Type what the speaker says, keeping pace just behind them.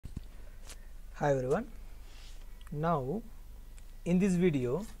Hi everyone. Now in this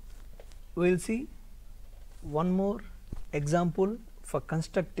video we will see one more example for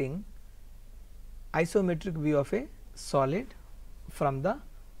constructing isometric view of a solid from the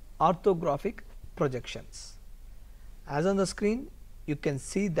orthographic projections. As on the screen you can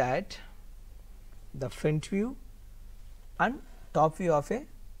see that the front view and top view of a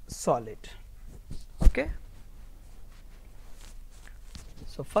solid. Okay.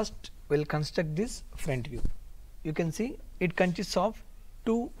 So first we will construct this front view. You can see it consists of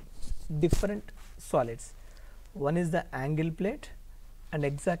two different solids. One is the angle plate and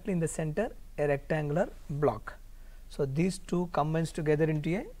exactly in the center a rectangular block. So these two combines together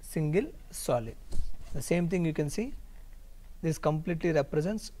into a single solid. The same thing you can see, this completely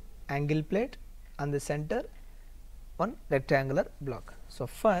represents angle plate and the center one rectangular block. So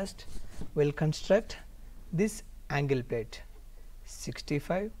first we will construct this angle plate.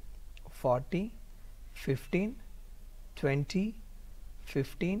 65, 40, 15, 20,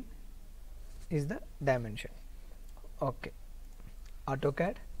 15 is the dimension. Okay.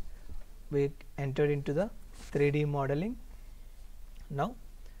 AutoCAD, we entered into the 3D modeling. Now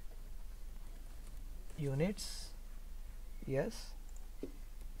units, yes,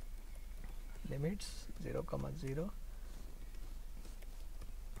 limits 0, 0,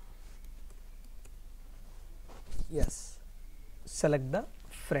 yes, select the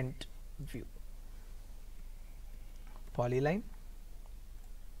front view, polyline,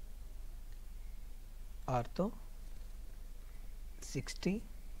 ortho, 60,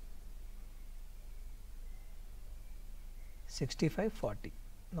 65, 40,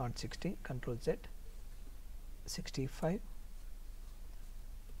 not 60, Control Z, 65,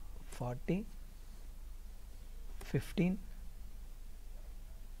 40, 15.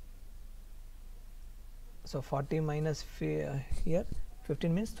 So 40 minus here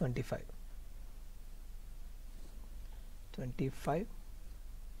 15 means 25, 25,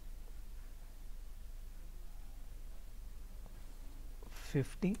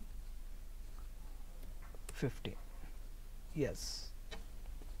 50, 15, yes.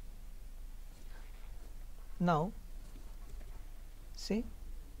 Now see,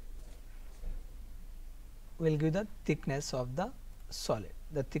 we will give the thickness of the solid.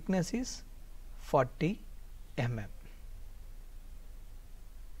 The thickness is 40 mm.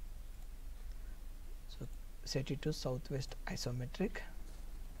 So set it to southwest isometric,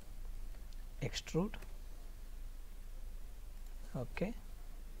 extrude, okay,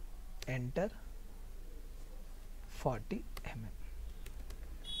 enter, 40 mm.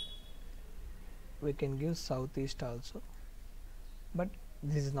 We can give southeast also, but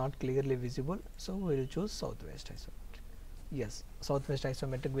this is not clearly visible, so we will choose southwest isometric. Yes, southwest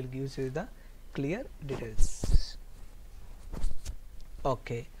isometric will give you the clear details.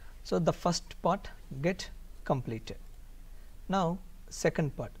 Okay, so the first part get completed. Now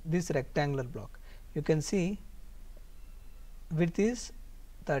second part, this rectangular block, you can see width is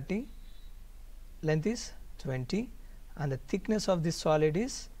 30, length is 20 and the thickness of this solid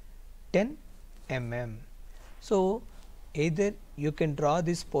is 10 mm. So either you can draw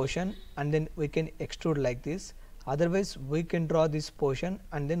this portion and then we can extrude like this, otherwise we can draw this portion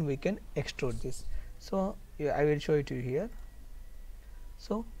and then we can extrude this. So I will show it to you here.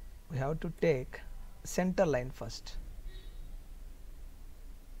 So we have to take center line first,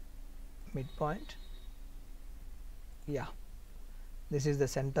 midpoint, yeah, this is the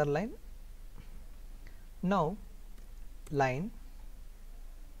center line. Now line,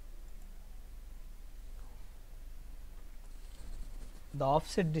 the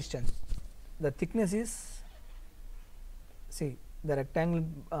offset distance, the thickness is, see, the rectangle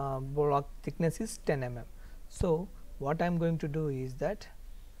block thickness is 10 mm. So what I am going to do is that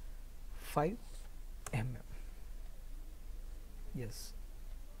 5 mm, yes.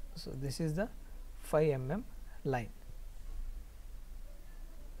 So this is the 5 mm line.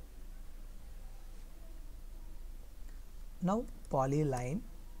 Now polyline,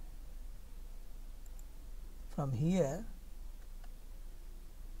 from here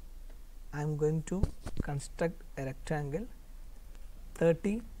I am going to construct a rectangle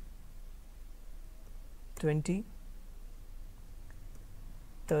 30, 20,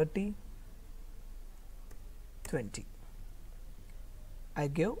 30, 20. I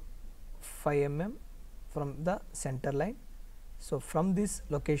gave 5 mm from the center line. So from this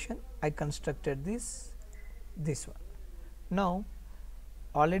location I constructed this one. Now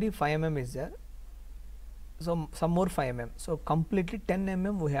already 5 mm is there, so some more 5 mm. So completely 10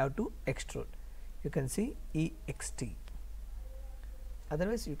 mm we have to extrude. You can see EXT.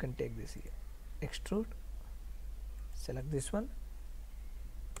 Otherwise you can take this here, extrude, select this one,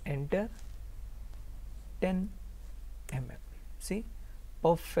 enter, 10 mm. See,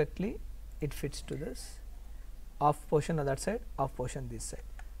 perfectly it fits to this off portion on that side, off portion this side.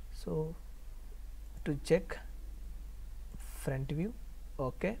 So to check, front view,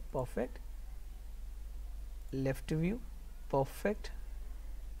 okay, perfect, left view, perfect,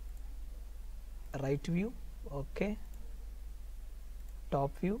 right view, okay,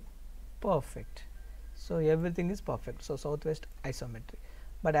 top view, perfect. So everything is perfect. So southwest isometric.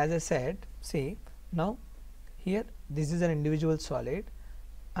 But as I said, see, now here this is an individual solid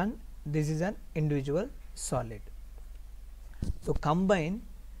and this is an individual solid. So combine,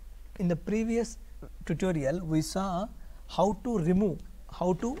 in the previous tutorial we saw how to remove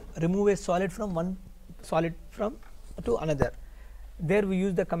a solid from one solid from to another. There we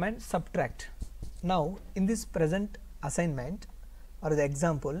use the command subtract. Now in this present assignment or the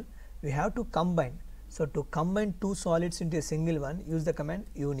example, we have to combine. So to combine two solids into a single one, use the command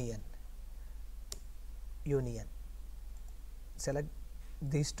union. Union. Select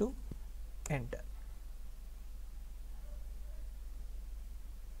these two, enter.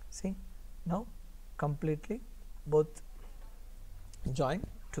 See, now completely both join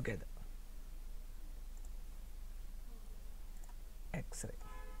together. X-ray.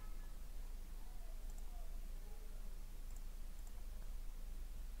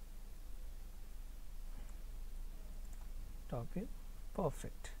 Top view,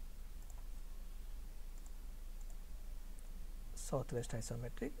 perfect. Southwest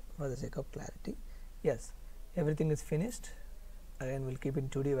isometric for the sake of clarity. Yes, everything is finished. Again, we'll keep in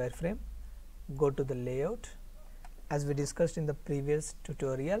 2D wireframe. Go to the layout. As we discussed in the previous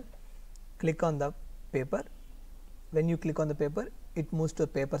tutorial, click on the paper. When you click on the paper, it moves to a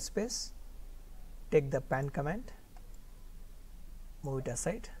paper space. Take the pan command, move it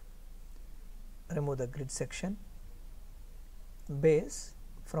aside, remove the grid section, base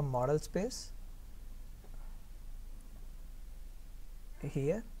from model space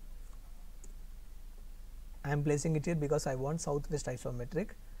here. I am placing it here because I want southwest isometric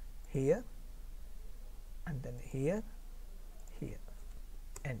here and then here,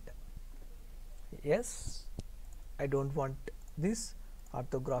 enter. Yes, I don't want this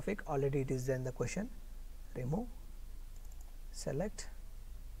orthographic, already it is there in the question. Remove, select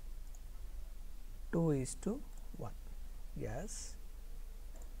 2:1. Yes,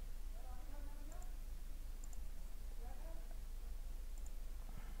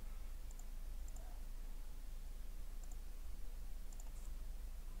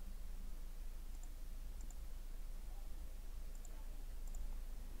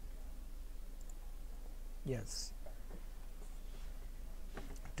 yes.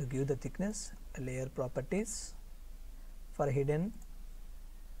 To give the thickness, layer properties, for hidden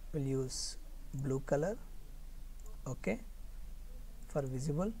we'll use blue color, okay, for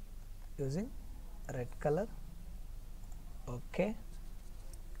visible using red color, okay,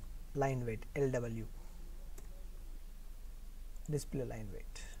 line weight LW, display line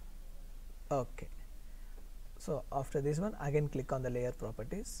weight, okay. So after this one, again click on the layer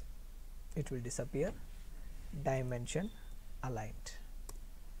properties, it will disappear, dimension aligned.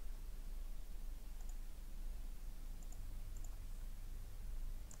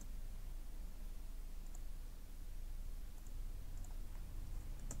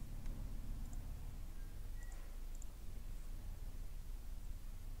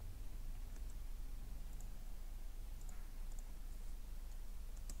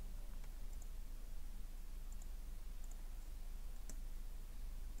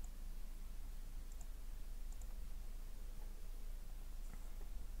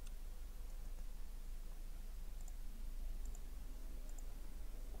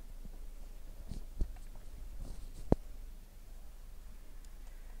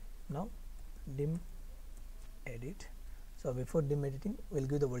 Now dim edit. So before dim editing, we'll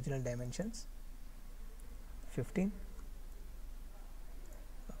give the original dimensions 15,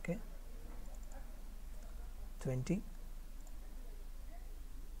 okay, 20,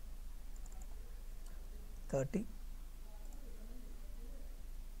 30,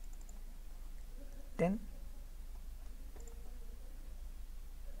 10,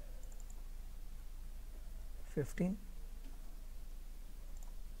 15,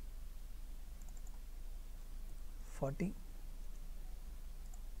 40,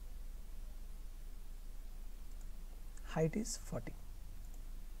 height is 40.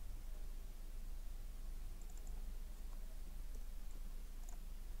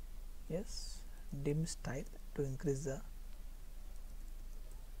 Yes, dim style to increase the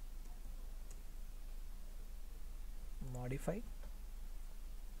modify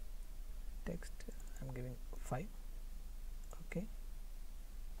text. I'm giving 5, okay,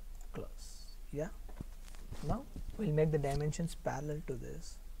 close. Yeah, Now we'll make the dimensions parallel to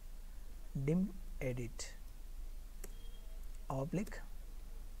this. Dim, edit, oblique,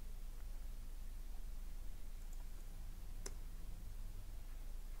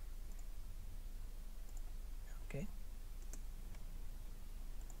 okay.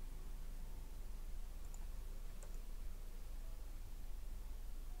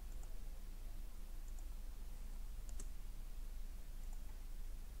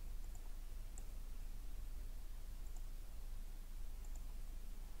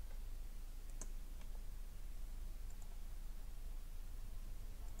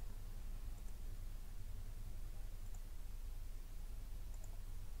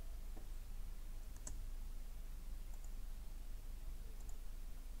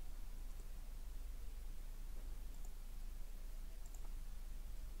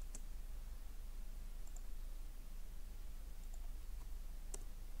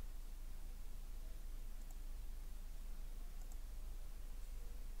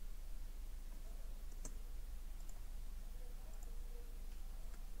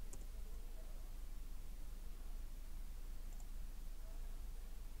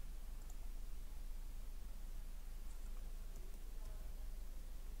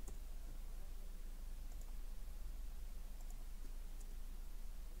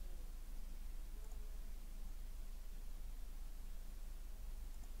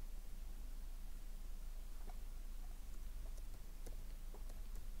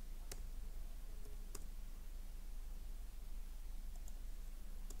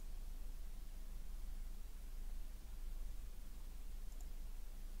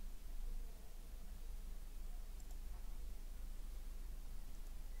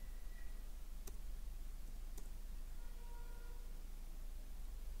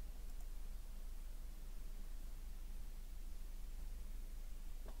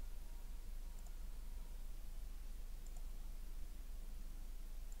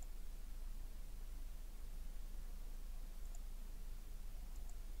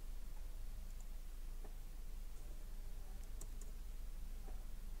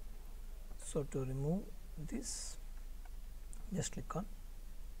 So to remove this, just click on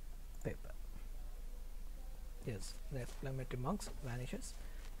paper. Yes, the exclamatory marks vanishes.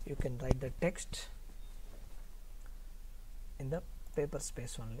 You can write the text in the paper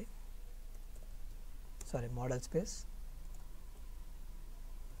space only, sorry, model space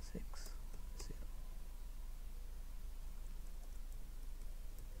 6 0.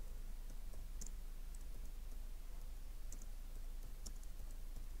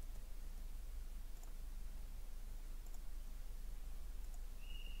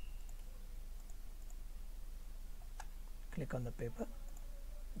 Click on the paper.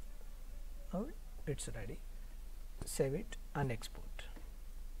 Now it's ready. Save it and export.